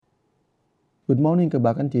Good morning các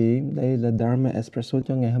bạn anh chị, đây là Dharma Espresso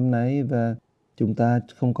cho ngày hôm nay và chúng ta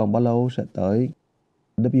không còn bao lâu sẽ tới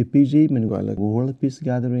WPG, mình gọi là World Peace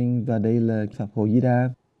Gathering, và đây là Pháp hội Di Đà.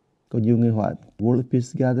 Có nhiều người hỏi World Peace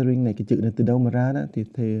Gathering này, cái chữ này từ đâu mà ra đó, thì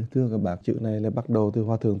thưa các bạn, chữ này là bắt đầu từ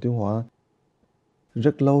Hòa Thượng Tuyên Hóa.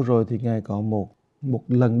 Rất lâu rồi thì Ngài có một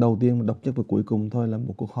lần đầu tiên, độc nhất và cuối cùng thôi, là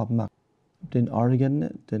một cuộc họp mặt trên Oregon,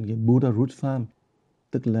 trên cái Buddha Root Farm,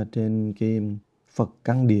 tức là trên cái Phật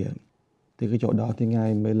Căn Địa. Thì cái chỗ đó thì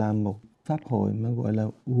Ngài mới làm một pháp hội mà gọi là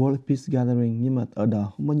World Peace Gathering, nhưng mà ở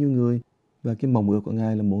đó không bao nhiêu người, và cái mong ước của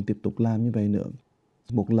Ngài là muốn tiếp tục làm như vậy nữa.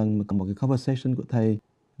 Một lần mà có một cái conversation của Thầy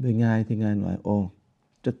về Ngài thì Ngài nói,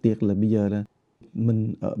 rất tiếc là bây giờ là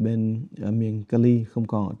mình ở miền Cali, không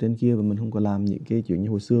còn ở trên kia, và mình không có làm những cái chuyện như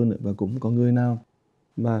hồi xưa nữa, và cũng không có người nào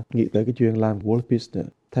mà nghĩ tới cái chuyện làm World Peace nữa.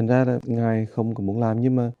 Thành ra là Ngài không có muốn làm,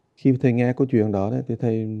 nhưng mà khi Thầy nghe câu chuyện đó thì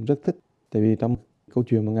Thầy rất thích. Tại vì trong câu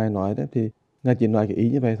chuyện mà Ngài nói đó thì Ngài chỉ nói cái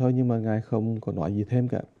ý như vậy thôi, nhưng mà Ngài không có nói gì thêm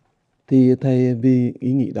cả. Thì Thầy vì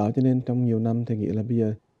ý nghĩ đó cho nên trong nhiều năm Thầy nghĩ là bây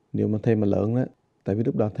giờ nếu mà Thầy mà lớn đó, tại vì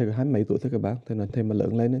lúc đó Thầy có 20 tuổi thôi các bác, Thầy nói Thầy mà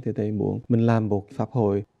lớn lên đó, thì Thầy muốn mình làm một pháp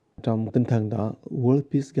hội trong tinh thần đó, World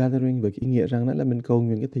Peace Gathering, với cái ý nghĩa rằng đó là mình cầu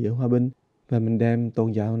nguyện cái thế giới hòa bình, và mình đem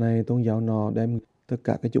tôn giáo này, tôn giáo nọ, đem tất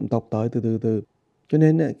cả các chủng tộc tới từ từ. Cho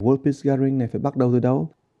nên World Peace Gathering này phải bắt đầu từ đâu?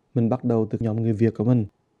 Mình bắt đầu từ nhóm người Việt của mình,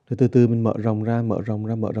 rồi từ từ mình mở rộng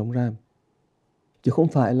ra. Chứ không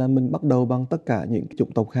phải là mình bắt đầu bằng tất cả những cái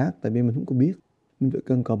chủng tộc khác, tại vì mình không có biết. Mình phải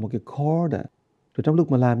cần có một cái core đã. Rồi trong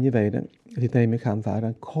lúc mà làm như vậy đó, thì Thầy mới khám phá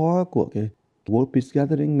ra core của cái World Peace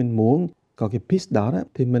Gathering. Mình muốn có cái peace đó,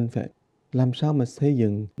 thì mình phải làm sao mà xây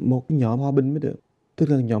dựng một cái nhóm hòa bình mới được. Tức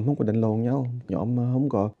là nhóm không có đánh lộn nhau, nhóm mà không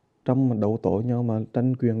có trong mà đấu tố nhau mà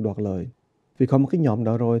tranh quyền đoạt lợi. Vì có một cái nhóm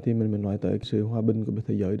đó rồi thì mình nói tới cái sự hòa bình của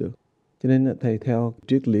thế giới được. Cho nên Thầy theo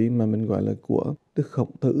triết lý mà mình gọi là của Đức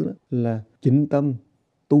Khổng Tử đó, là chính tâm,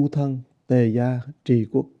 tu thân, tề gia, trì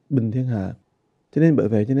quốc, bình thiên hạ. Cho nên bởi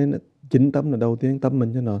vậy cho nên chính tâm là đầu tiên, tâm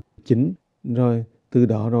mình cho nó chính, rồi từ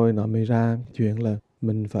đó rồi nó mới ra chuyện là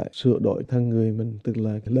mình phải sửa đổi thân người mình, tức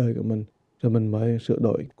là cái lời của mình, rồi mình mới sửa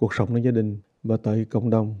đổi cuộc sống trong gia đình, và tới cộng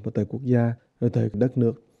đồng, và tới quốc gia, rồi tới đất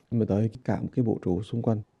nước, mà tới cả một cái vũ trụ xung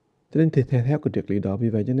quanh. Cho nên thì theo cái triết lý đó, vì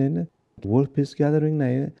vậy cho nên World Peace Gathering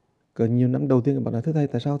này có nhiều năm đầu tiên các bạn nói, thưa Thầy,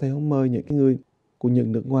 tại sao Thầy không mời những cái người của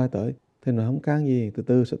những nước ngoài tới? Thầy nói không can gì, từ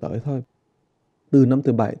từ sẽ tới thôi. Từ năm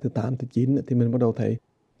thứ 7, thứ 8, thứ 9 thì mình bắt đầu thấy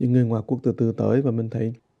những người ngoại quốc từ từ tới, và mình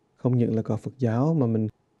thấy không những là có Phật giáo mà mình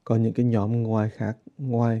có những cái nhóm ngoài khác,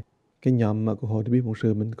 ngoài cái nhóm mà của Hội Bí Mục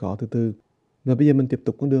Sư mình có từ từ. Và bây giờ mình tiếp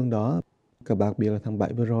tục con đường đó. Các bạn biết là tháng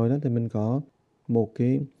 7 vừa rồi đó thì mình có một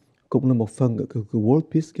cái, cũng là một phần của World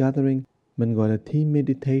Peace Gathering, mình gọi là Team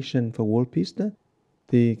Meditation for World Peace đó.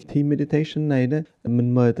 Thì Team Meditation này đó,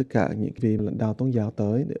 mình mời tất cả những vị lãnh đạo tôn giáo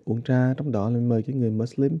tới để uống trà, trong đó là mình mời cái người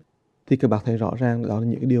Muslim. Thì các bạn thấy rõ ràng đó là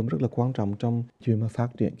những cái điều rất là quan trọng trong chuyện mà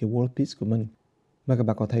phát triển cái World Peace của mình. Mà các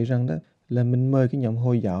bạn có thấy rằng đó là mình mời cái nhóm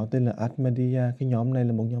Hồi giáo tên là Ahmadiyya. Cái nhóm này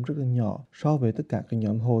là một nhóm rất là nhỏ so với tất cả cái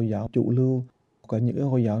nhóm Hồi giáo chủ lưu. Có những cái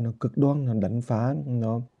Hồi giáo nó cực đoan, nó đánh phá,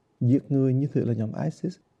 nó giết người như thế là nhóm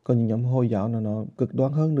ISIS. Còn những nhóm Hồi giáo nó cực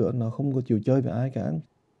đoan hơn nữa, nó không có chịu chơi với ai cả,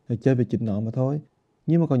 nó chơi với chính nó mà thôi.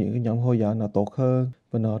 Nhưng mà có những cái nhóm Hồi giáo nó tốt hơn,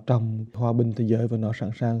 và nó trồng hòa bình thế giới, và nó sẵn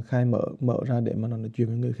sàng khai mở ra để mà nó nói chuyện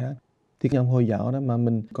với người khác. Thì cái nhóm Hồi giáo đó mà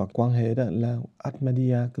mình có quan hệ đó là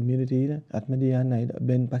Ahmadiyya Community đó. Ahmadiyya này ở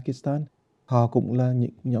bên Pakistan. Họ cũng là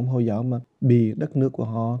những nhóm Hồi giáo mà bị đất nước của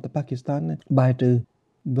họ, Pakistan ấy, bài trừ,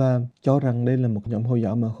 và cho rằng đây là một nhóm Hồi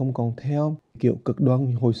giáo mà không còn theo kiểu cực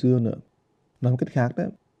đoan hồi xưa nữa. Nói một cách khác đó,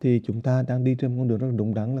 thì chúng ta đang đi trên con đường rất là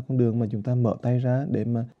đúng đắn, là con đường mà chúng ta mở tay ra để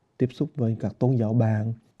mà tiếp xúc với các tôn giáo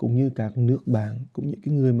bạn, cũng như các nước bạn, cũng như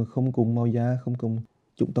cái người mà không cùng màu da, không cùng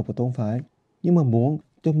chủng tộc và tôn phái. Nhưng mà muốn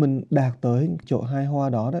cho mình đạt tới chỗ hài hòa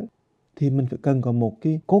đó thì mình phải cần có một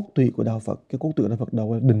cái cốt tủy của đạo Phật. Cái cốt tủy của đạo Phật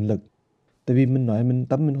đó là định lực. Tại vì mình nói mình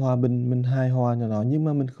tâm mình hòa bình, mình hài hòa nào nhưng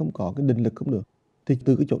mà mình không có cái định lực không được. Thì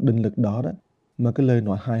từ cái chỗ định lực đó mà cái lời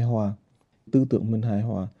nói hài hòa, tư tưởng mình hài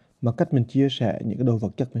hòa, mà cách mình chia sẻ những cái đồ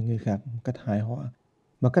vật chất với người khác một cách hài hòa,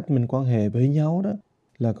 mà cách mình quan hệ với nhau đó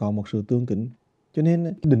là có một sự tương kính. Cho nên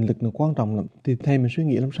cái định lực nó quan trọng lắm. Thì thầy mình suy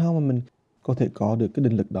nghĩ làm sao mà mình có thể có được cái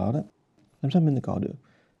định lực đó. Làm sao mình có được.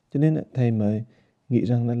 Cho nên thầy mới nghĩ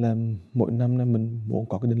rằng là mỗi năm là mình muốn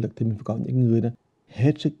có cái định lực thì mình phải có những người đó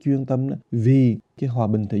hết sức chuyên tâm đó, vì cái hòa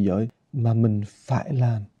bình thế giới mà mình phải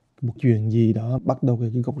làm một chuyện gì đó bắt đầu cái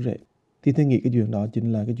gốc rễ. Thì tôi nghĩ cái chuyện đó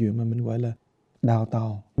chính là cái chuyện mà mình gọi là đào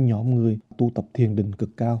tạo nhóm người tu tập thiền định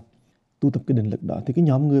cực cao, tu tập cái định lực đó. Thì cái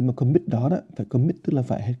nhóm người mà commit đó phải commit, tức là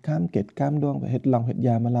phải hết cam kết, cam đoan, phải hết lòng hết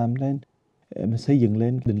dạ mà làm lên, mà xây dựng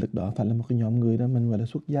lên định lực đó, phải là một cái nhóm người đó mình gọi là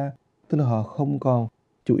xuất gia. Tức là họ không còn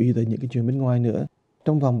chú ý tới những cái chuyện bên ngoài nữa.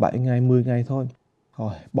 Trong vòng 7 ngày, 10 ngày thôi,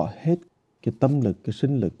 họ bỏ hết cái tâm lực, cái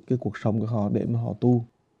sinh lực, cái cuộc sống của họ để mà họ tu.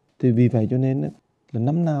 Thì vì vậy cho nên là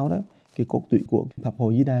năm nào đó, cái cốt tủy của Pháp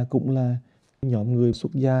hội Di Đà cũng là nhóm người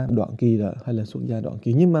xuất gia đoạn kỳ đó, hay là xuất gia đoạn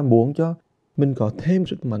kỳ. Nhưng mà muốn cho mình có thêm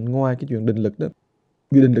sức mạnh ngoài cái chuyện định lực đó.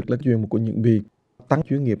 Vì định lực là chuyện của những vị tăng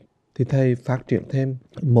chuyên nghiệp, thì thầy phát triển thêm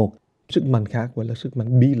một sức mạnh khác, gọi là sức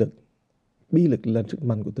mạnh bi lực. Bi lực là sức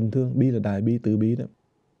mạnh của tình thương, bi là đại bi, từ bi đó.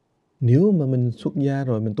 Nếu mà mình xuất gia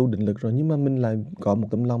rồi, mình tu định lực rồi, nhưng mà mình lại có một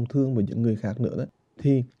tấm lòng thương với những người khác nữa đó,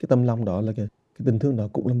 thì cái tấm lòng đó là cái tình thương đó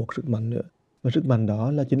cũng là một sức mạnh nữa. Và sức mạnh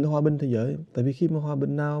đó là chính là hòa bình thế giới. Tại vì khi mà hòa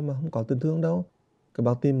bình nào mà không có tình thương đâu, các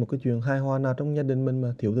bạn tìm một cái chuyện hài hòa nào trong gia đình mình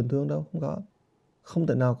mà thiếu tình thương đâu, không có. Không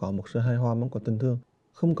thể nào có một sự hài hòa mà không có tình thương.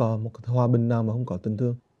 Không có một cái hòa bình nào mà không có tình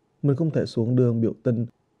thương. Mình không thể xuống đường biểu tình,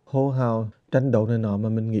 hô hào, tranh đấu này nọ mà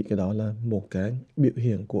mình nghĩ cái đó là một cái biểu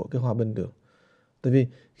hiện của cái hòa bình được. Tại vì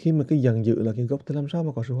khi mà cái giận dữ là cái gốc thì làm sao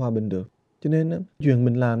mà có sự hòa bình được. Cho nên á, chuyện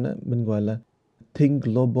mình làm đó, mình gọi là think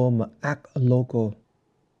global mà act local.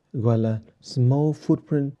 Gọi là small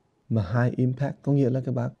footprint mà high impact. Có nghĩa là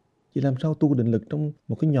các bạn chỉ làm sao tu định lực trong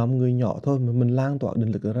một cái nhóm người nhỏ thôi mà mình lan tỏa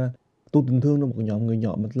định lực ra. Tu tình thương trong một cái nhóm người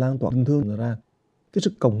nhỏ mà lan tỏa tình thương ra. Cái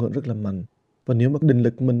sức cộng hưởng rất là mạnh. Và nếu mà định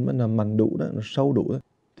lực mình mà là mạnh đủ đó, nó sâu đủ đó,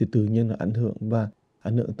 thì tự nhiên là ảnh hưởng, và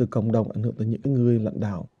ảnh hưởng từ cộng đồng, ảnh hưởng từ những người lãnh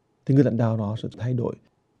đạo. Thì người lãnh đạo nó sẽ thay đổi.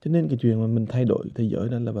 Cho nên cái chuyện mà mình thay đổi thế giới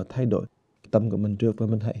đó là thay đổi tâm của mình trước. Và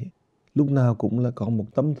mình hãy lúc nào cũng là có một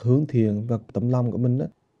tấm hướng thiện, và tấm lòng của mình đó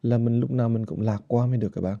là mình lúc nào mình cũng lạc quan mới được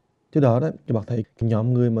các bạn. Chứ đó đó, các bạn thấy cái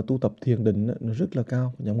nhóm người mà tu tập thiền định đó, nó rất là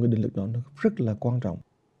cao. Nhóm người định lực đó nó rất là quan trọng.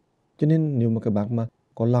 Cho nên nếu mà các bạn mà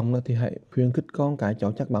có lòng đó, thì hãy khuyến khích con cái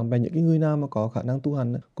cháu chắc bạn bè, những cái người nào mà có khả năng tu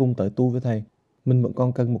hành đó, cùng tới tu với thầy. Mình vẫn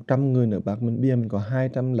còn cần 100 người nữa bạn. Bây giờ mình có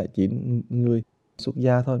 209 người xuất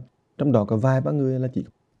gia thôi. Trong đó có vài ba người là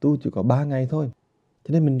tu chỉ có 3 ngày thôi.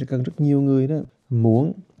 Cho nên mình cần rất nhiều người đó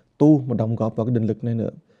muốn tu mà đóng góp vào cái định lực này nữa.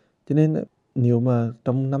 Cho nên đó, nếu mà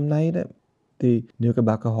trong năm nay đó, thì nếu các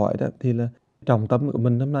bạn có hỏi đó, thì là trọng tâm của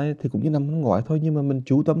mình năm nay thì cũng như năm ngoái thôi, nhưng mà mình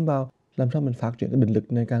chú tâm vào làm sao mình phát triển cái định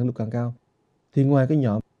lực này càng lúc càng cao. Thì ngoài cái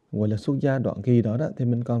nhóm gọi là xuất gia đoạn kỳ đó, thì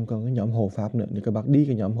mình còn cái nhóm hộ pháp nữa. Nếu các bạn đi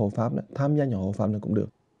cái nhóm hộ pháp đó, tham gia nhóm hộ pháp này cũng được.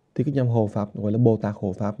 Thì cái nhóm hộ pháp gọi là Bồ Tát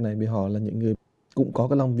hộ pháp này, vì họ là những người cũng có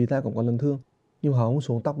cái lòng vị tha, cũng có lòng thương, nhưng họ không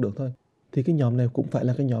xuống tóc được thôi. Thì cái nhóm này cũng phải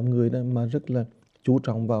là cái nhóm người đó mà rất là chú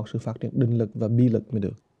trọng vào sự phát triển định lực và bi lực mới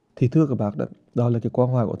được. Thì thưa các bạn, đó là cái quan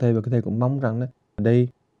hoài của thầy, và cái thầy cũng mong rằng ở đây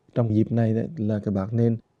trong dịp này đó, là các bạn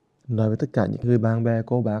nên nói với tất cả những người bạn bè,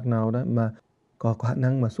 cô bác nào đó mà có khả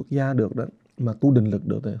năng mà xuất gia được đó, mà tu định lực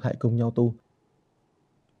được, thì hãy cùng nhau tu.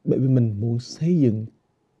 Bởi vì mình muốn xây dựng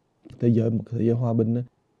thế giới, một thế giới hòa bình đó,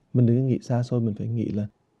 mình đừng nghĩ xa xôi, mình phải nghĩ là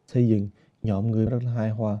xây dựng nhóm người rất là hài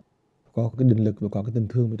hòa, có cái định lực và có cái tình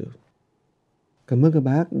thương mới được. Cảm ơn các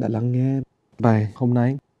bác đã lắng nghe bài hôm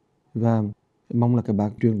nay, và mong là các bác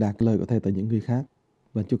truyền đạt lời của thầy tới những người khác,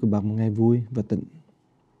 và chúc các bác một ngày vui và tịnh.